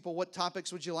ask people, what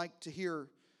topics would you like to hear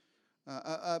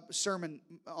a sermon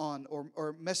on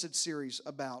or message series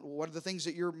about? What are the things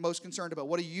that you're most concerned about?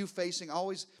 What are you facing?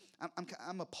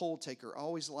 I'm a poll taker. I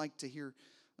always like to hear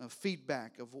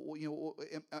feedback of,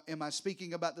 am I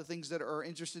speaking about the things that are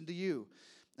interesting to you?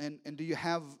 And do you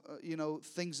have,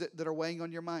 things that are weighing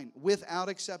on your mind? Without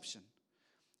exception.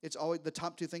 It's always, the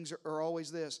top 2 things are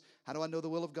always this. How do I know the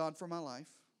will of God for my life?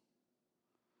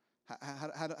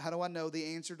 How do I know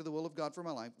the answer to the will of God for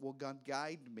my life? Will God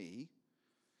guide me?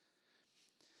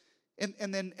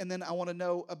 And then I want to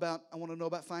know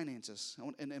about finances.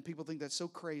 And people think that's so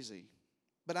crazy.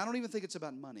 But I don't even think it's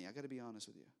about money. I got to be honest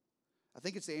with you. I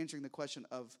think it's answering the question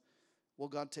of, will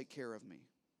God take care of me?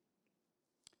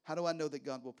 How do I know that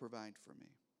God will provide for me?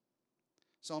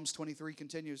 Psalms 23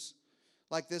 continues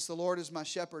like this. The Lord is my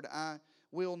shepherd. I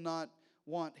will not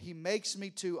want. He makes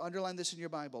me to, underline this in your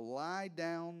Bible, lie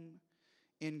down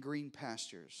in green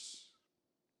pastures.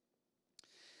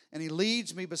 And He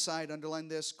leads me beside, underline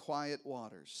this, quiet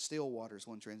waters. Still waters,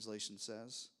 one translation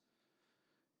says.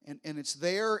 And it's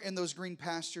there in those green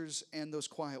pastures and those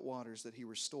quiet waters that He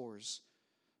restores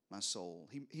my soul.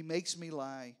 He makes me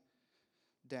lie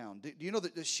down. Do you know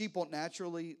that the sheep won't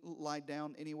naturally lie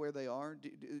down anywhere they are? Do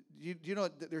you know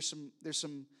that there's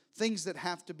some things that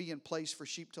have to be in place for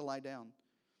sheep to lie down?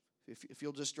 If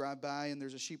you'll just drive by and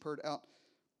there's a sheep herd out,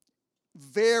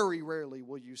 very rarely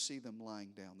will you see them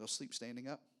lying down. They'll sleep standing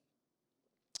up.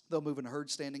 They'll move in a herd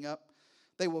standing up.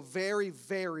 They will very,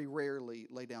 very rarely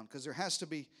lay down because there has to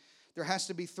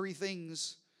be 3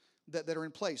 things that are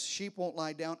in place. Sheep won't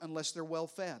lie down unless they're well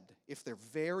fed. If they're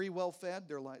very well fed,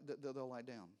 they'll lie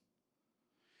down.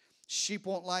 Sheep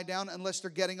won't lie down unless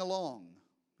they're getting along.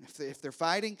 If they're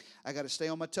fighting, I got to stay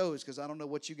on my toes because I don't know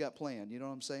what you got planned. You know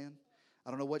what I'm saying? I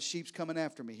don't know what sheep's coming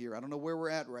after me here. I don't know where we're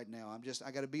at right now.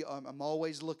 I'm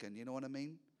always looking. You know what I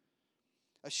mean?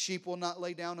 A sheep will not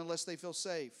lay down unless they feel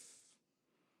safe.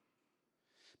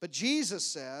 But Jesus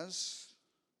says,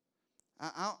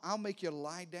 I'll make you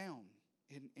lie down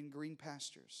in green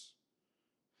pastures.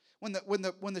 When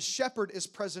the shepherd is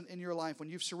present in your life, when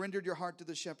you've surrendered your heart to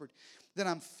the shepherd, then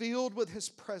I'm filled with His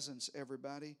presence,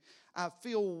 everybody. I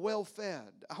feel well fed.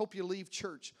 I hope you leave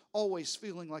church always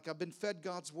feeling like I've been fed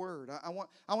God's word. I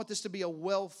want this to be a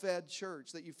well-fed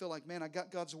church, that you feel like, man, I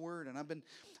got God's word, and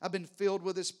I've been filled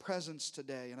with His presence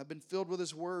today, and I've been filled with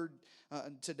His word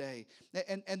today.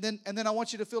 And then I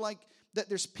want you to feel like that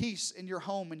there's peace in your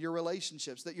home and your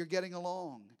relationships, that you're getting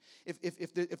along.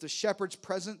 If the shepherd's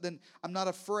present, then I'm not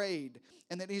afraid.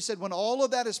 And then He said, when all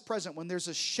of that is present, when there's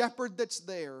a shepherd that's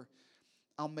there,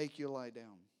 I'll make you lie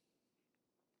down.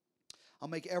 I'll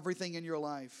make everything in your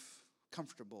life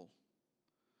comfortable.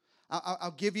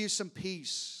 I'll give you some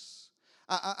peace.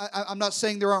 I'm not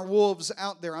saying there aren't wolves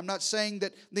out there. I'm not saying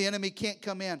that the enemy can't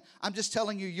come in. I'm just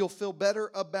telling you, you'll feel better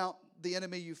about the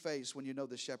enemy you face when you know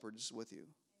the shepherd's with you.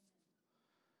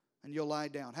 And you'll lie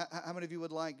down. How many of you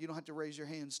would like, you don't have to raise your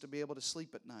hands, to be able to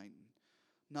sleep at night,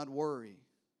 not worry?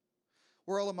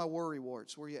 Where are all of my worry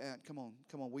warts? Where are you at? Come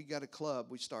on. We got a club.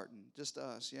 We starting. Just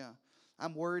us, yeah.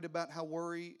 I'm worried about how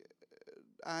worried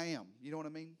I am. You know what I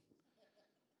mean?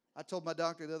 I told my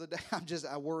doctor the other day,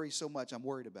 I worry so much. I'm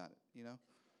worried about it, you know.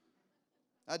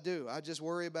 I do. I just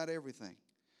worry about everything.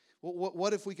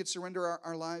 What if we could surrender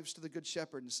our lives to the Good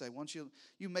Shepherd and say, once you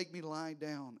make me lie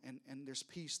down, and there's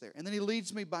peace there. And then He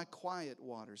leads me by quiet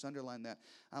waters. Underline that.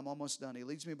 I'm almost done. He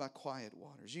leads me by quiet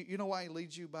waters. You know why He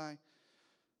leads you by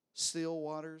still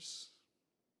waters?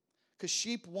 Because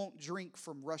sheep won't drink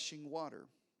from rushing water.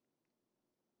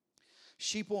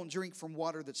 Sheep won't drink from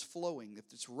water that's flowing, if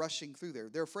it's rushing through there.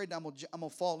 They're afraid I'm going to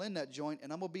fall in that joint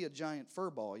and I'm going to be a giant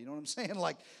fur ball. You know what I'm saying?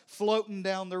 Like floating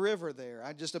down the river there.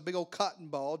 I'm just a big old cotton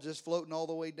ball just floating all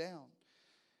the way down.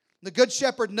 The Good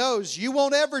Shepherd knows you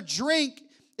won't ever drink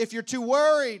if you're too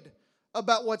worried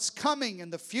about what's coming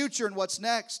and the future and what's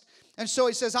next. And so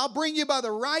He says, I'll bring you by the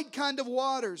right kind of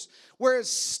waters where it's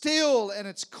still and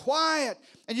it's quiet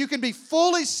and you can be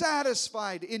fully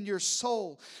satisfied in your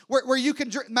soul. Where you can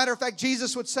drink. Matter of fact,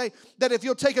 Jesus would say that if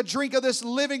you'll take a drink of this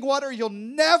living water, you'll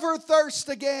never thirst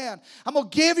again. I'm going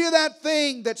to give you that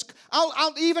thing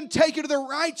I'll even take you to the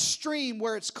right stream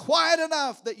where it's quiet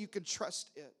enough that you can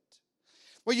trust it.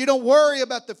 Where you don't worry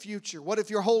about the future. What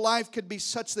if your whole life could be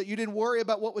such that you didn't worry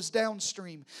about what was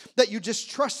downstream? That you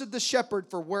just trusted the shepherd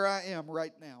for where I am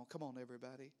right now. Come on,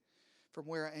 everybody. From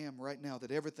where I am right now, that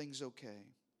everything's okay.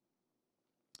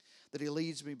 That He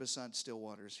leads me beside still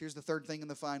waters. Here's the third thing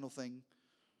and the final thing.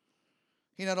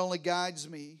 He not only guides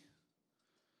me,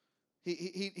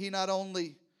 He not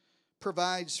only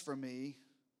provides for me,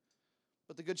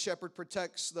 but the Good Shepherd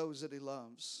protects those that He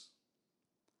loves.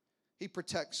 He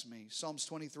protects me. Psalms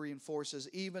 23:4 says,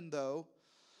 even though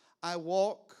I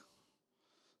walk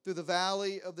through the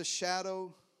valley of the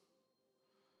shadow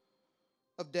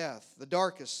of death, the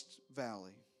darkest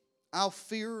valley, I'll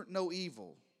fear no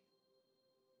evil.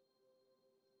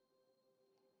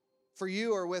 For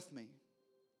you are with me.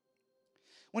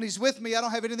 When He's with me, I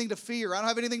don't have anything to fear. I don't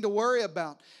have anything to worry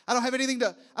about. I don't have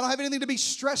anything to be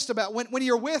stressed about. When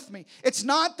you're with me, it's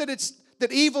not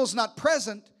that evil's not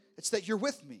present, it's that you're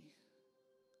with me.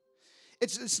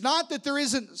 It's not that there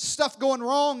isn't stuff going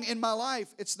wrong in my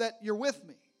life. It's that you're with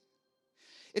me.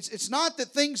 It's not that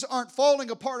things aren't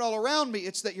falling apart all around me.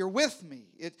 It's that you're with me.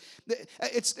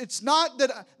 It's not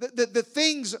that the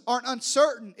things aren't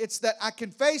uncertain. It's that I can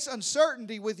face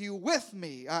uncertainty with you with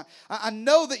me. I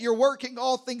know that you're working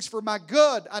all things for my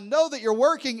good. I know that you're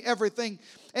working everything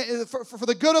for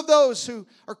the good of those who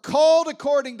are called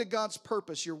according to God's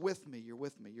purpose. You're with me. You're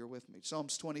with me. You're with me.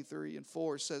 Psalms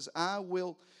 23:4 says, I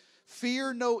will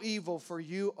fear no evil, for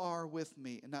you are with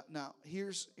me. Now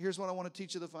here's what I want to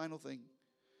teach you, the final thing.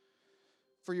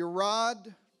 For your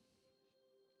rod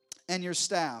and your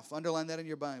staff, underline that in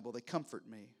your Bible, they comfort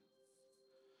me.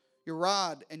 Your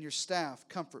rod and your staff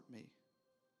comfort me.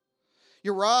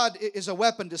 Your rod is a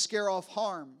weapon to scare off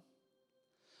harm.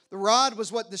 The rod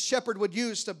was what the shepherd would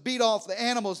use to beat off the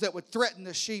animals that would threaten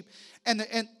the sheep. And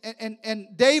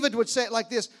David would say it like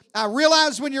this, I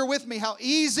realize when you're with me how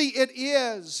easy it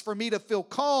is for me to feel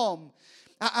calm.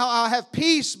 I have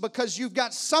peace because you've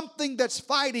got something that's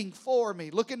fighting for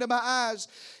me. Look into my eyes.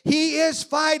 He is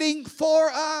fighting for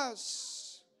us.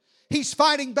 He's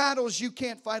fighting battles you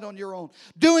can't fight on your own.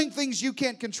 Doing things you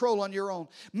can't control on your own.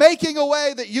 Making a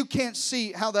way that you can't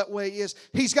see how that way is.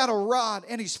 He's got a rod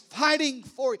and He's fighting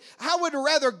for you. I would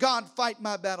rather God fight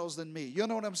my battles than me. You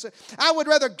know what I'm saying? I would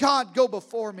rather God go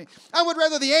before me. I would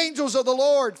rather the angels of the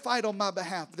Lord fight on my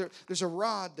behalf. There's a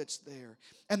rod that's there.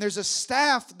 And there's a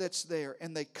staff that's there,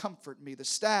 and they comfort me. The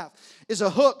staff is a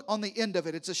hook on the end of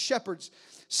it. It's a shepherd's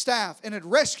staff, and it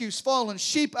rescues fallen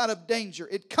sheep out of danger.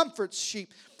 It comforts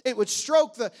sheep. It would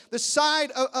stroke the side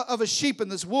of a sheep in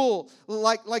this wool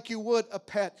like you would a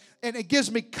pet. And it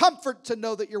gives me comfort to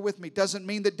know that you're with me. Doesn't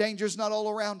mean that danger's not all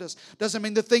around us. Doesn't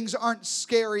mean that things aren't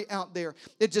scary out there.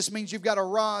 It just means you've got a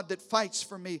rod that fights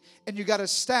for me. And you got a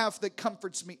staff that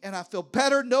comforts me. And I feel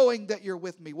better knowing that you're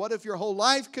with me. What if your whole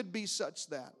life could be such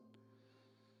that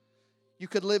you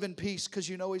could live in peace because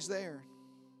you know He's there.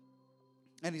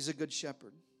 And He's a good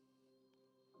shepherd.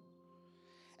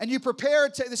 And you prepare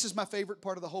a table. This is my favorite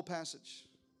part of the whole passage.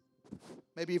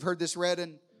 Maybe you've heard this read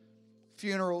in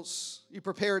funerals. You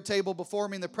prepare a table before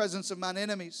me in the presence of mine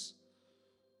enemies.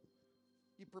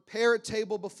 You prepare a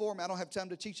table before me. I don't have time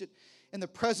to teach it. In the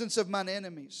presence of mine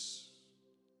enemies.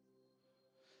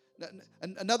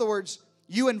 In other words,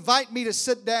 you invite me to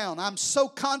sit down. I'm so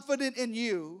confident in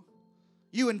you.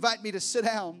 You invite me to sit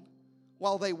down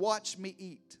while they watch me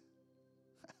eat.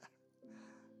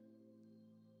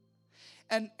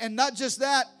 And not just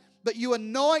that, but you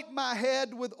anoint my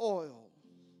head with oil,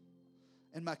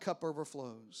 and my cup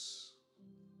overflows.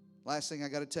 Last thing I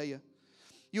got to tell you.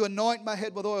 You anoint my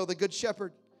head with oil. The Good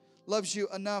Shepherd loves you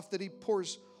enough that He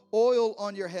pours oil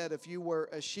on your head. If you were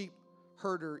a sheep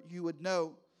herder, you would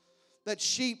know that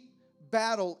sheep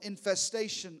battle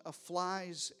infestation of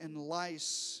flies and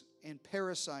lice and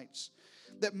parasites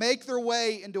that make their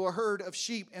way into a herd of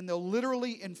sheep, and they'll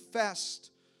literally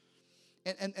infest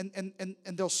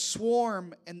and they'll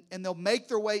swarm and they'll make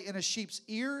their way in a sheep's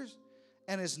ears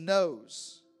and his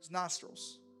nose, his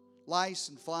nostrils, lice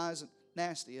and flies. And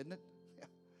nasty, isn't it? Yeah.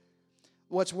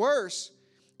 What's worse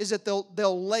is that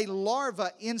they'll lay larvae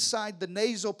inside the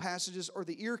nasal passages or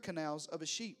the ear canals of a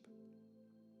sheep.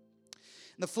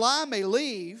 And the fly may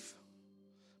leave,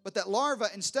 but that larva,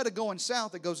 instead of going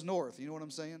south, it goes north. You know what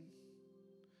I'm saying?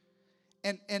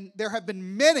 And there have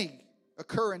been many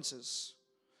occurrences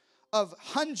of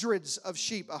hundreds of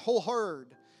sheep, a whole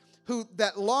herd, who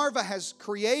that larva has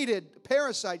created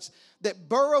parasites that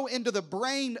burrow into the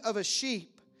brain of a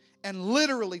sheep and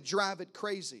literally drive it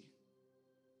crazy.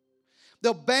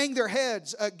 They'll bang their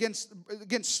heads against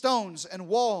stones and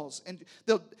walls, and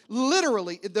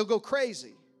they'll go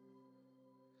crazy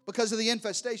because of the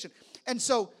infestation. And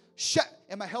so,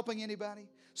 am I helping anybody?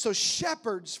 So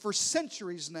shepherds for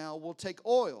centuries now will take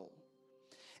oil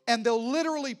and they'll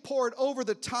literally pour it over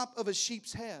the top of a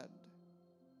sheep's head.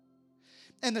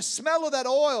 And the smell of that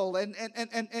oil and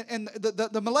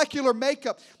the molecular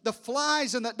makeup, the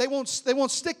flies and that they won't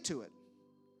stick to it.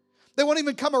 They won't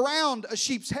even come around a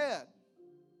sheep's head,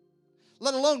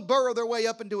 let alone burrow their way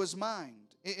up into his mind,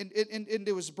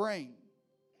 into his brain.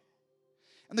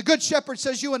 And the good shepherd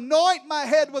says, you anoint my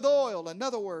head with oil. In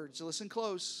other words, listen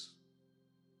close.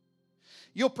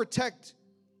 You'll protect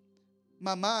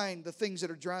my mind, the things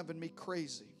that are driving me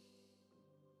crazy.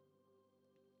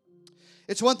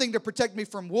 It's one thing to protect me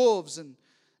from wolves and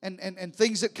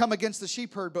things that come against the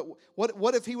sheep herd, but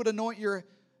what if he would anoint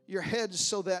your head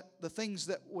so that the things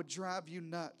that would drive you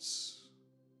nuts,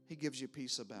 he gives you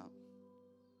peace about?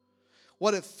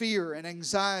 What if fear and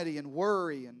anxiety and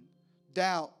worry and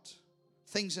doubt,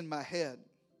 things in my head,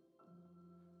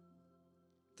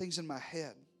 the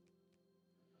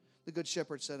good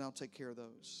shepherd said, I'll take care of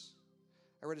those.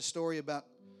 I read a story about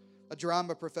a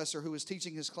drama professor who was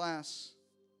teaching his class.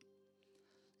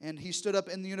 And he stood up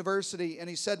in the university and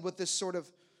he said with this sort of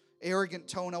arrogant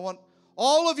tone, I want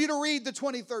all of you to read the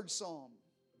 23rd Psalm.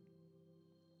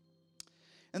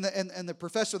 And the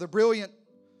professor, the brilliant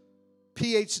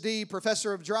PhD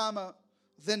professor of drama,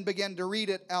 then began to read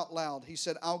it out loud. He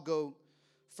said, I'll go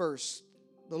first.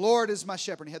 The Lord is my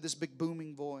shepherd. He had this big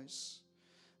booming voice.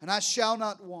 And I shall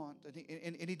not want.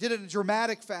 And he did it in a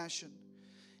dramatic fashion.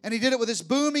 And he did it with this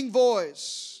booming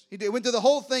voice. He went through the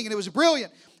whole thing, and it was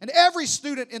brilliant. And every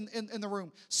student in the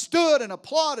room stood and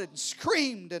applauded and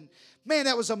screamed. And man,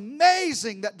 that was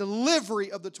amazing, that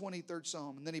delivery of the 23rd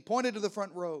Psalm. And then he pointed to the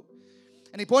front row.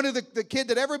 And he pointed to the kid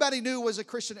that everybody knew was a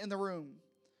Christian in the room.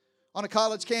 On a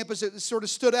college campus, it sort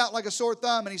of stood out like a sore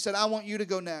thumb. And he said, I want you to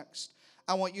go next.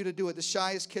 I want you to do it. The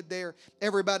shyest kid there.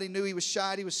 Everybody knew he was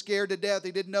shy. He was scared to death.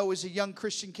 He didn't know he was a young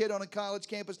Christian kid on a college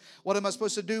campus. What am I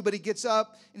supposed to do? But he gets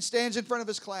up and stands in front of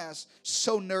his class,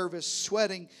 so nervous,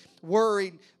 sweating,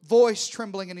 worried, voice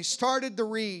trembling. And he started to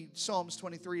read Psalms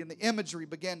 23, and the imagery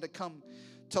began to come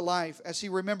to life as he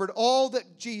remembered all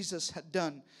that Jesus had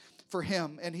done for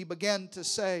him. And he began to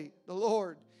say, the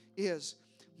Lord is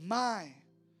my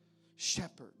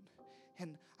shepherd.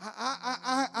 And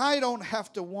I don't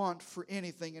have to want for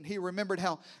anything. And he remembered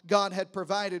how God had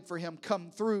provided for him, come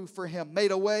through for him,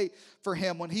 made a way for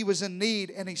him when he was in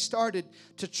need. And he started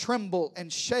to tremble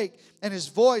and shake. And his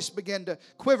voice began to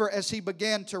quiver as he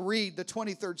began to read the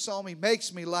 23rd Psalm. He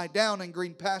makes me lie down in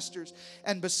green pastures,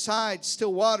 and beside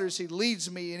still waters he leads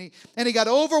me. And he got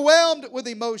overwhelmed with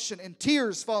emotion and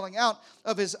tears falling out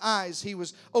of his eyes. He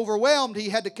was overwhelmed. He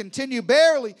had to continue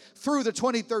barely through the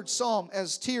 23rd Psalm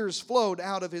as tears flowed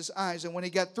out of his eyes. And when he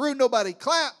got through, nobody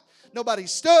clapped, nobody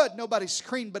stood, nobody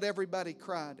screamed, but everybody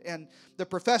cried. And the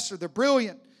professor, the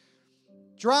brilliant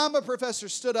drama professor,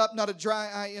 stood up, not a dry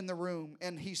eye in the room,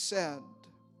 and he said,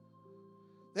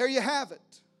 there you have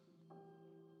it.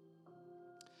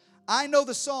 I know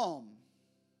the psalm,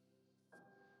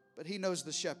 but he knows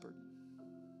the shepherd.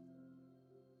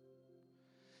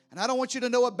 And I don't want you to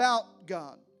know about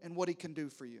God and what he can do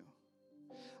for you.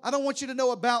 I don't want you to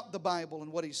know about the Bible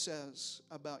and what he says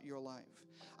about your life.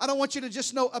 I don't want you to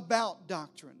just know about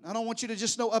doctrine. I don't want you to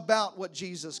just know about what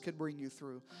Jesus could bring you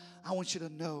through. I want you to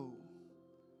know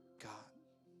God.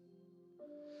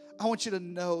 I want you to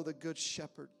know the good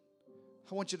shepherd.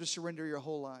 I want you to surrender your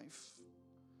whole life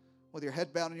with your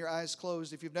head bowed and your eyes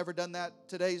closed. If you've never done that,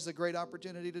 today is the great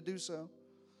opportunity to do so.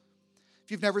 If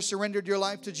you've never surrendered your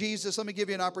life to Jesus, let me give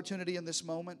you an opportunity in this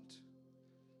moment.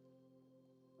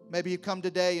 Maybe you come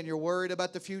today and you're worried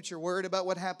about the future, worried about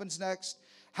what happens next.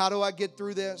 How do I get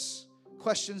through this?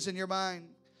 Questions in your mind.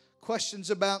 Questions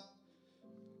about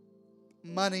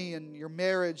money and your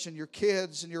marriage and your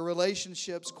kids and your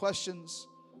relationships. Questions.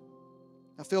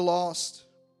 I feel lost.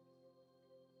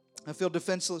 I feel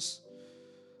defenseless.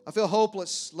 I feel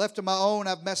hopeless. Left to my own,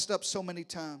 I've messed up so many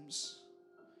times.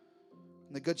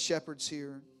 And the good shepherd's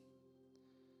here.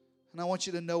 And I want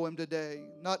you to know Him today.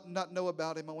 Not know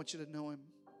about Him, I want you to know Him.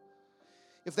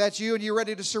 If that's you and you're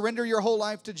ready to surrender your whole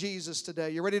life to Jesus today,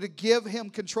 you're ready to give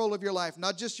Him control of your life,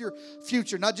 not just your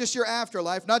future, not just your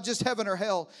afterlife, not just heaven or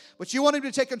hell, but you want Him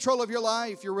to take control of your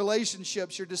life, your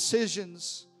relationships, your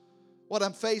decisions, what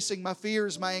I'm facing, my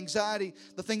fears, my anxiety,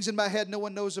 the things in my head no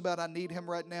one knows about. I need Him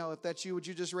right now. If that's you, would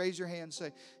you just raise your hand and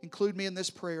say, include me in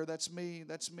this prayer. That's me,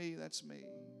 that's me, that's me.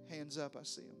 Hands up, I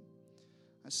see Him.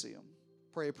 I see Him.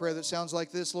 Pray a prayer that sounds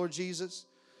like this. Lord Jesus,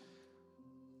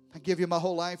 I give You my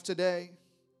whole life today.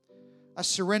 I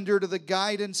surrender to the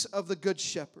guidance of the Good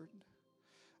Shepherd.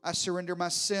 I surrender my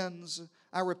sins.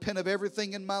 I repent of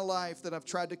everything in my life that I've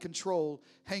tried to control,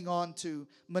 hang on to,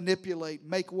 manipulate,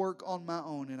 make work on my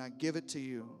own, and I give it to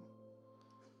You.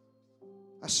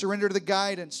 I surrender to the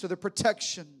guidance, to the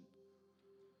protection.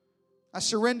 I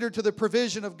surrender to the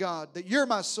provision of God, that You're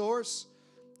my source.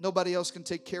 Nobody else can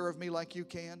take care of me like You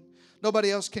can.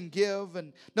 Nobody else can give,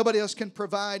 and nobody else can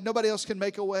provide. Nobody else can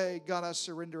make a way. God, I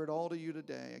surrender it all to You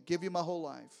today. I give You my whole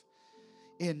life.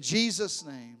 In Jesus'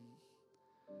 name,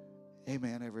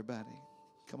 amen, everybody.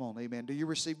 Come on, amen. Do you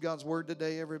receive God's word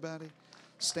today, everybody?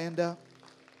 Stand up.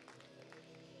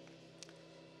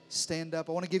 Stand up.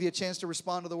 I want to give you a chance to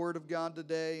respond to the word of God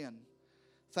today. And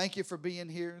thank you for being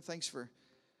here. Thanks for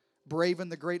braving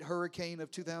the great hurricane of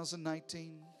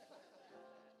 2019.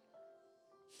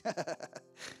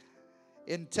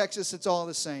 In Texas, it's all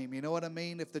the same. You know what I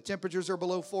mean? If the temperatures are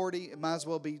below 40, it might as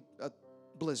well be a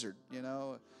blizzard, you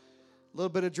know. A little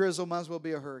bit of drizzle might as well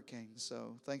be a hurricane.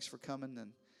 So thanks for coming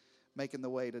and making the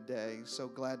way today. So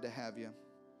glad to have you.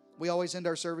 We always end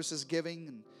our services giving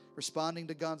and responding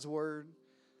to God's word.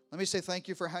 Let me say thank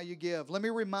you for how you give. Let me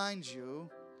remind you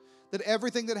that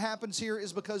everything that happens here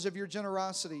is because of your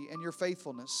generosity and your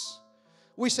faithfulness.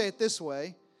 We say it this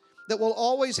way, that we'll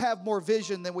always have more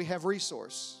vision than we have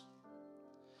resource.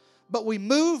 But we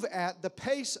move at the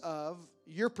pace of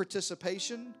your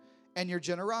participation and your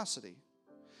generosity.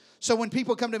 So when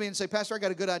people come to me and say, Pastor, I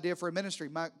got a good idea for a ministry,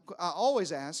 I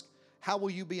always ask, how will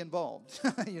you be involved?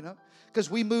 You know, because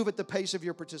we move at the pace of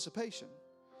your participation.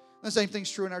 The same thing's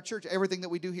true in our church. Everything that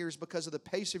we do here is because of the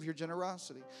pace of your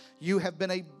generosity. You have been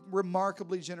a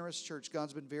remarkably generous church.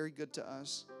 God's been very good to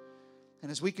us. And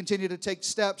as we continue to take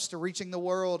steps to reaching the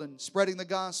world and spreading the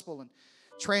gospel and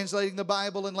translating the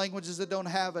Bible in languages that don't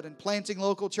have it, and planting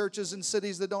local churches in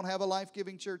cities that don't have a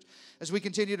life-giving church. As we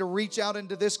continue to reach out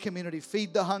into this community,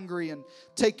 feed the hungry, and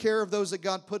take care of those that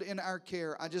God put in our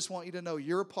care, I just want you to know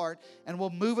you're a part, and we'll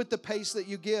move at the pace that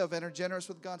you give and are generous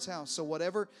with God's house. So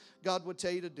whatever God would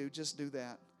tell you to do, just do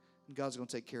that. And God's going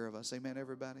to take care of us. Amen,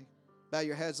 everybody? Bow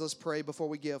your heads. Let's pray before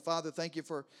we give. Father, thank You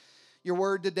for Your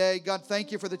word today. God,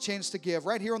 thank You for the chance to give.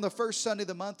 Right here on the first Sunday of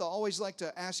the month, I always like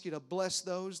to ask You to bless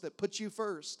those that put You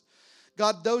first.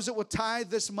 God, those that will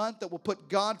tithe this month, that will put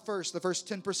God first, the first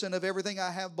 10% of everything I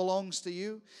have belongs to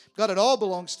You. God, it all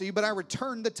belongs to You, but I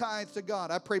return the tithe to God.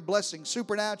 I pray blessing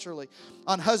supernaturally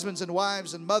on husbands and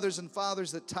wives and mothers and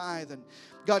fathers that tithe. And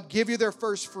God, give You their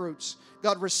first fruits.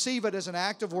 God, receive it as an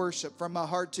act of worship from my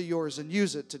heart to Yours and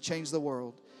use it to change the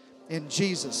world. In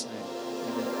Jesus' name.